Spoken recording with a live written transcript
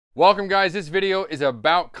Welcome guys, this video is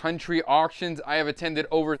about country auctions. I have attended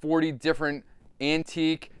over 40 different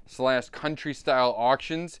antique / country style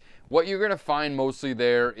auctions. What you're gonna find mostly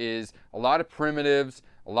there is a lot of primitives,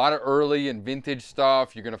 a lot of early and vintage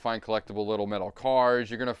stuff. You're gonna find collectible little metal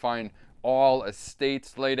cars. You're gonna find all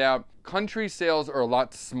estates laid out. Country sales are a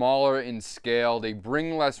lot smaller in scale. They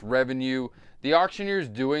bring less revenue. The auctioneers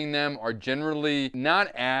doing them are generally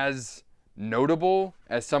not as notable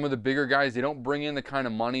as some of the bigger guys. They don't bring in the kind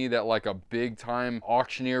of money that like a big time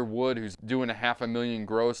auctioneer would who's doing a $500,000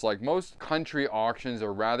 gross. Like most country auctions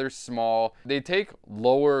are rather small. They take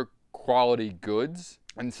lower quality goods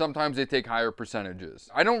and sometimes they take higher percentages.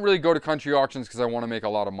 I don't really go to country auctions because I want to make a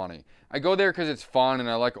lot of money. I go there because it's fun and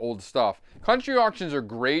I like old stuff. Country auctions are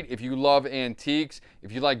great if you love antiques,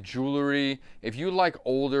 if you like jewelry, if you like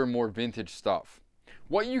older, more vintage stuff.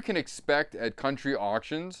 What you can expect at country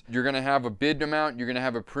auctions, you're gonna have a bid amount, you're gonna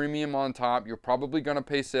have a premium on top, you're probably gonna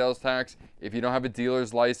pay sales tax if you don't have a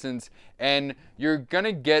dealer's license, and you're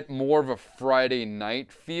gonna get more of a Friday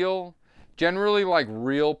night feel. Generally, like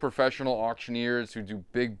real professional auctioneers who do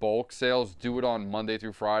big bulk sales do it on Monday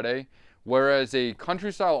through Friday, whereas a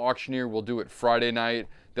country style auctioneer will do it Friday night,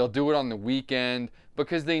 they'll do it on the weekend,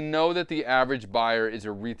 because they know that the average buyer is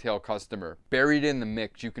a retail customer. Buried in the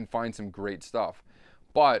mix, you can find some great stuff.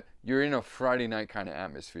 But you're in a Friday night kind of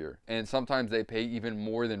atmosphere, and sometimes they pay even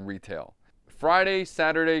more than retail. Friday,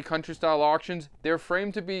 Saturday country style auctions, they're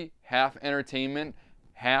framed to be half entertainment,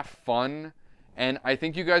 half fun, and I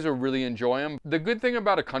think you guys will really enjoy them. The good thing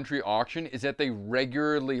about a country auction is that they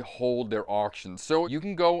regularly hold their auctions. So you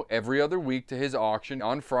can go every other week to his auction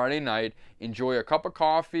on Friday night, enjoy a cup of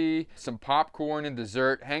coffee, some popcorn and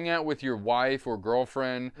dessert, hang out with your wife or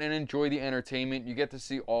girlfriend, and enjoy the entertainment. You get to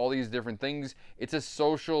see all these different things. It's a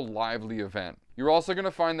social, lively event. You're also going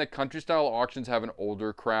to find that country style auctions have an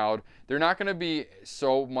older crowd. They're not going to be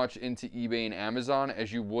so much into eBay and Amazon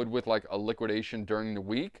as you would with like a liquidation during the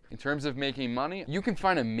week. In terms of making money, you can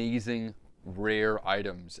find amazing rare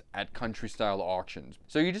items at country style auctions.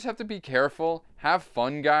 So you just have to be careful, have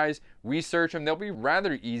fun guys, research them. They'll be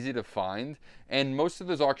rather easy to find, and most of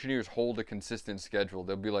those auctioneers hold a consistent schedule.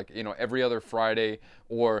 They'll be like, you know, every other Friday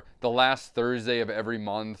or the last Thursday of every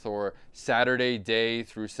month or Saturday day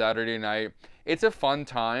through Saturday night. It's a fun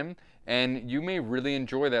time and you may really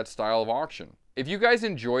enjoy that style of auction. If you guys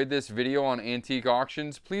enjoyed this video on antique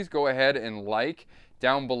auctions, please go ahead and like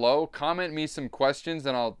down below, comment me some questions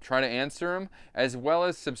and I'll try to answer them, as well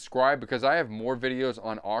as subscribe because I have more videos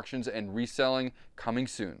on auctions and reselling coming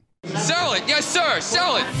soon. Sell it, yes sir,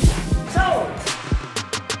 sell it! Sell it!